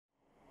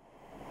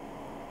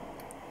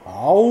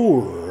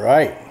All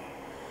right.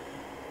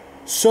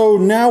 So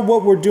now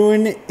what we're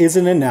doing is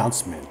an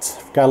announcement.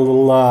 I've got a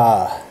little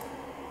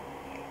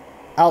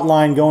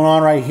outline going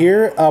on right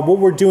here. What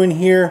we're doing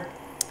here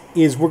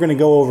is we're going to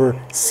go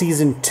over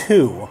season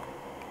 2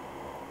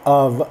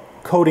 of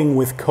Coding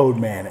with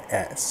Codeman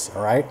S.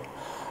 All right.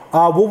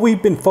 What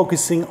we've been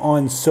focusing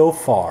on so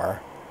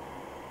far,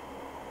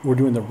 we're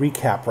doing the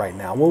recap right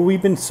now. What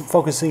we've been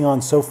focusing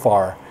on so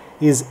far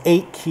is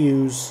 8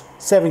 Qs,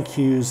 7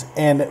 Qs,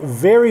 and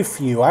very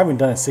few. I haven't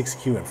done a 6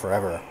 Q in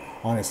forever,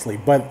 honestly,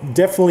 but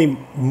definitely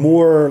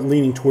more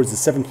leaning towards the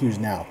 7 Qs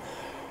now.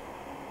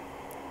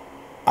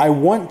 I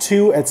want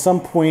to, at some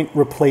point,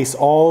 replace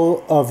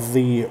all of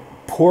the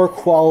poor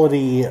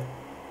quality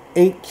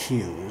 8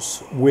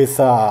 Qs with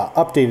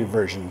updated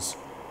versions.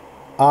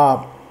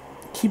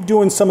 Keep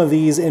doing some of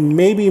these and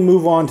maybe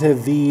move on to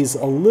these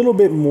a little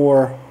bit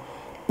more,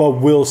 but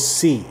we'll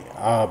see.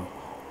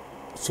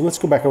 So let's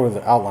go back over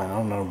the outline. I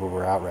don't know where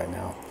we're at right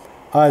now.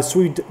 So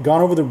we've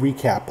gone over the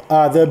recap.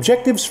 The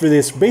objectives for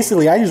this,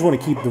 basically, I just want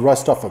to keep the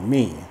rust off of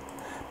me.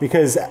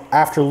 Because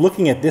after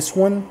looking at this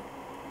one,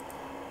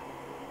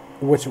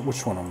 which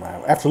one am I?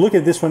 After looking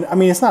at this one, I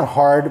mean, it's not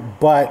hard,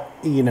 but,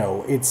 you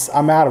know,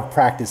 I'm out of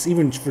practice,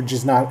 even for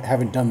just not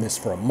having done this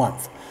for a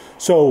month.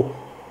 So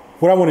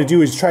what I want to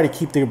do is try to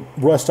keep the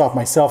rust off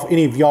myself.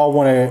 Any of y'all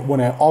want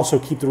to also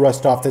keep the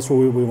rust off, that's what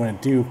we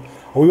want to do.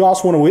 We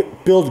also want to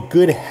build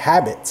good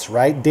habits,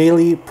 right?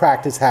 Daily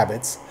practice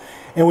habits.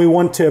 And we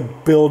want to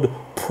build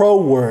pro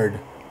word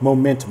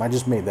momentum. I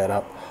just made that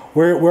up.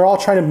 We're all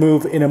trying to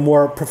move in a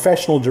more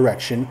professional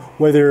direction,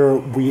 whether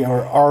we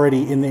are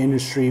already in the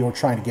industry or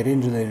trying to get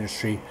into the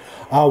industry.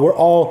 We're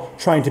all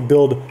trying to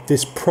build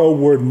this pro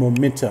word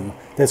momentum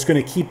that's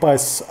going to keep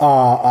us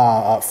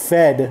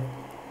fed,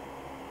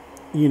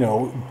 you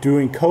know,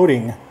 doing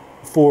coding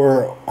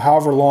for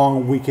however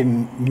long we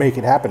can make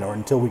it happen, or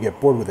until we get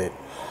bored with it.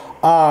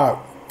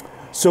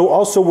 So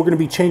also we're going to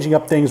be changing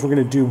up things. We're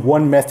going to do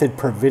one method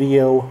per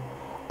video.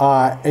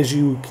 As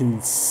you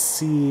can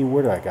see,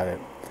 where did I got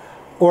it?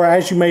 Or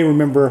as you may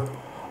remember,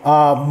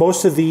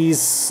 most of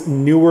these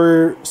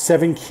newer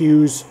 7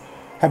 Qs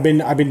I've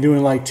been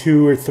doing like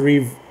 2 or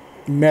 3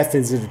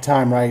 methods at a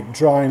time, right?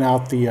 Drawing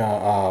out the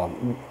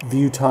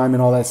view time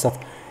and all that stuff.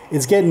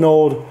 It's getting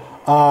old,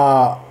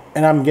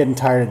 and I'm getting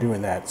tired of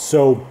doing that.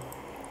 So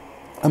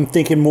I'm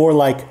thinking more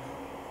like,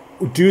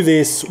 do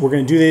this, we're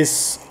going to do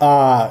this,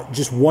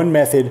 just one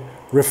method,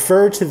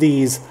 refer to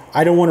these.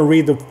 I don't want to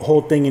read the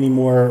whole thing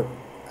anymore.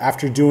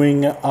 After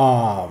doing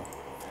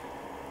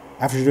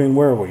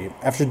where are we?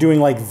 After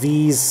doing like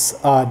these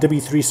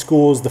W3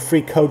 schools, the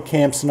free code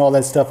camps and all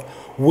that stuff,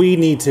 we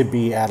need to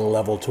be at a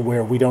level to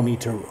where we don't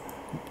need to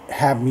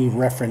have me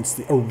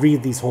reference or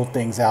read these whole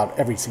things out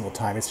every single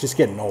time. It's just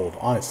getting old,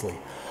 honestly.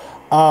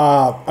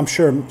 I'm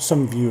sure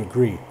some of you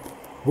agree.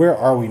 Where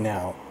are we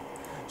now?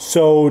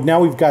 So now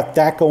we've got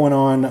that going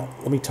on.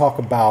 Let me talk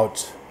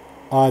about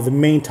the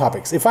main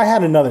topics. If I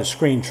had another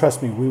screen,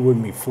 trust me, we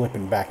wouldn't be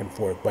flipping back and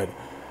forth, but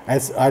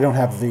as I don't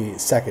have the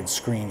second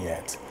screen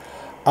yet.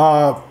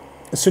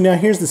 So now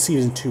here's the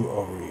season 2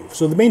 overview.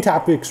 So the main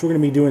topics, we're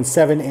going to be doing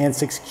 7 and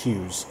 6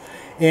 Qs.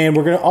 And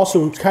we're going to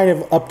also kind of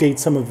update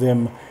some of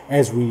them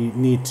as we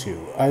need to.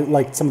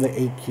 Like some of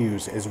the 8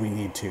 Qs as we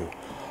need to.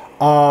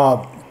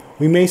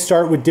 We may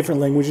start with different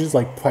languages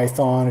like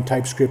Python and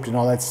TypeScript and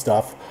all that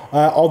stuff.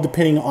 All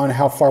depending on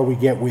how far we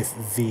get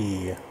with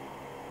the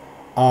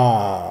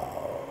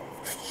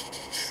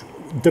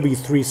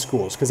W3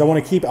 schools, because I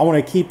want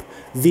to keep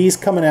these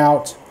coming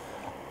out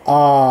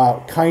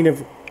kind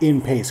of in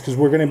pace, because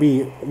we're going to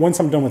be, once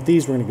I'm done with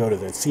these, we're going to go to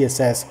the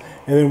CSS,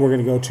 and then we're going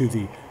to go to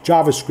the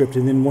JavaScript,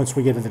 and then once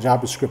we get to the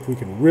JavaScript, we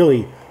can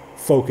really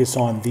focus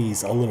on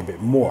these a little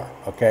bit more.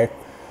 Okay,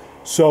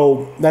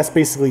 so that's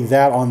basically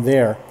that on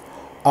there.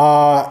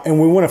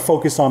 And we want to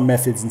focus on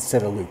methods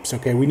instead of loops.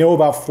 Okay, we know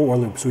about for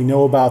loops. We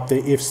know about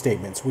the if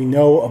statements. We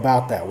know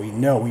about that. We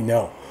know.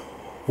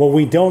 What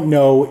we don't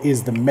know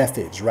is the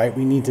methods, right?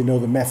 We need to know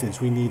the methods.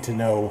 We need to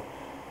know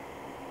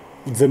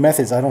the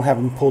methods. I don't have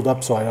them pulled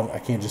up, so I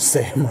can't just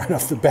say them right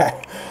off the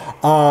bat.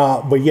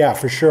 But yeah,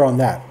 for sure on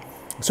that.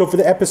 So for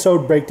the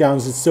episode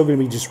breakdowns, it's still going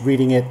to be just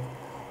reading it,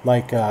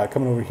 like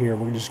coming over here.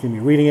 We're just going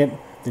to be reading it,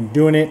 then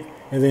doing it,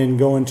 and then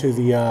going to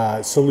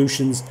the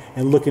solutions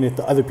and looking at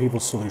the other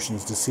people's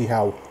solutions to see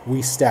how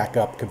we stack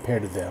up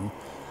compared to them.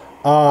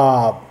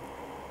 And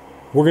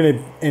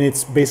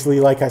it's basically,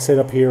 like I said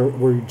up here,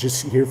 we're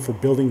just here for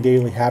building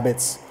daily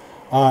habits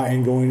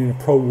and going into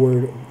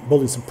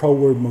building some pro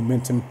word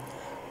momentum.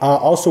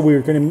 Also,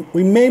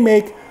 we may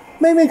make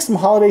some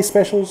holiday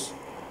specials.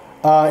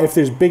 If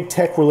there's big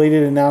tech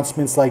related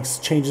announcements like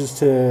changes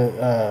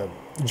to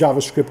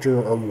JavaScript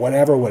or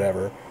whatever,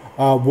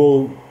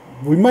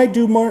 we might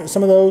do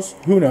some of those.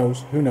 Who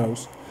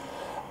knows?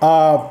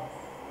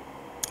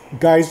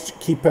 Guys,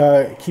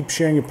 keep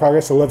sharing your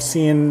progress. I love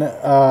seeing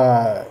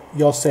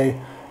y'all say,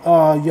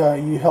 "Oh, yeah,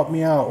 you helped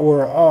me out,"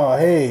 or "Oh,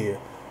 hey,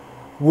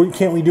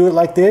 can't we do it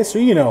like this?" Or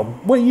you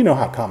know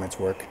how comments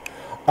work.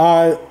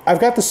 I've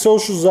got the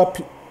socials up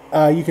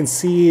You can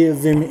see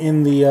them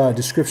in the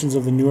descriptions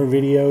of the newer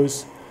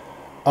videos,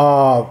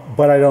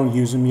 but I don't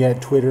use them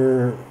yet.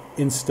 Twitter,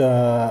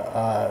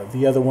 Insta,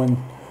 the other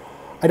one,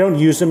 I don't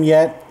use them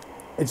yet.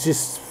 It's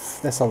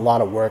just, that's a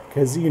lot of work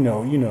because you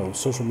know,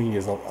 social media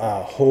is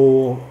a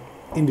whole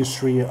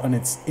industry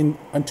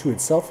unto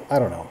itself. I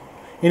don't know.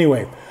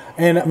 Anyway,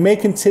 and may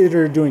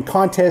consider doing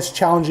contests,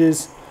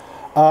 challenges,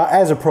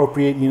 as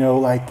appropriate. You know,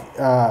 like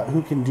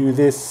who can do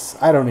this?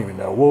 I don't even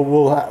know.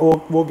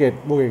 We'll get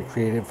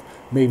creative.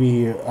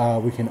 Maybe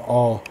we can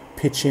all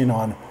pitch in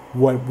on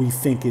what we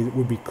think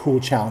would be cool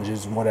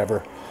challenges and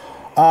whatever.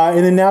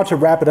 And then now to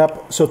wrap it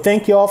up. So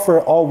thank you all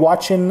for all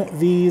watching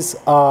these.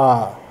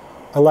 I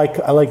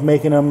like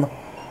making them.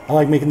 I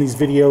like making these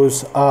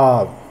videos.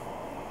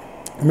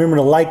 Remember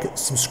to like,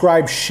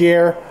 subscribe,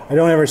 share. I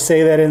don't ever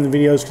say that in the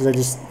videos because I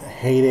just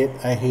hate it.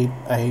 I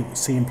hate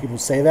seeing people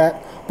say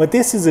that. But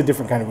this is a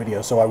different kind of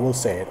video, so I will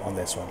say it on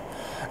this one.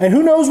 And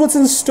who knows what's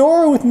in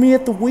store with me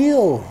at the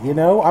wheel? You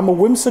know, I'm a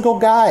whimsical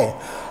guy.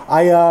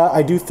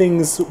 I do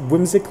things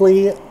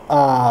whimsically. If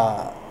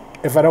I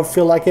don't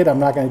feel like it, I'm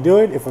not going to do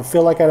it. If I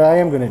feel like it, I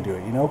am going to do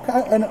it. You know,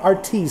 an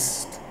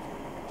artiste,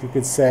 you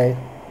could say.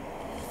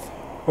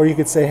 Or you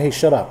could say, hey,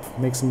 shut up.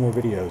 Make some more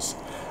videos.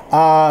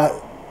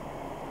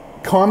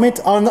 Comment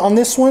on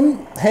this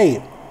one.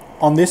 Hey,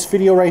 on this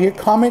video right here,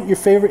 comment your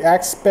favorite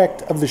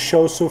aspect of the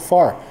show so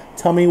far.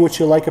 Tell me what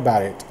you like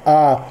about it.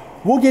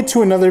 We'll get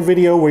to another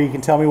video where you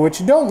can tell me what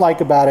you don't like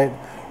about it.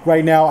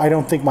 Right now, I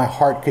don't think my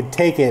heart could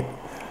take it.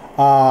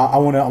 I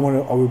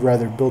would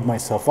rather build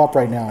myself up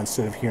right now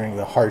instead of hearing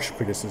the harsh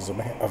criticism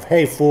of,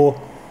 hey,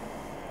 fool,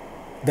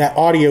 that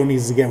audio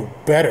needs to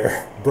get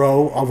better,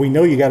 bro. We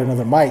know you got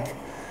another mic.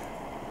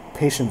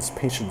 Patience,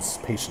 patience,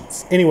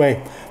 patience.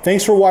 Anyway,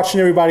 thanks for watching,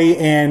 everybody,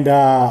 and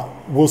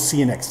we'll see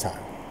you next time.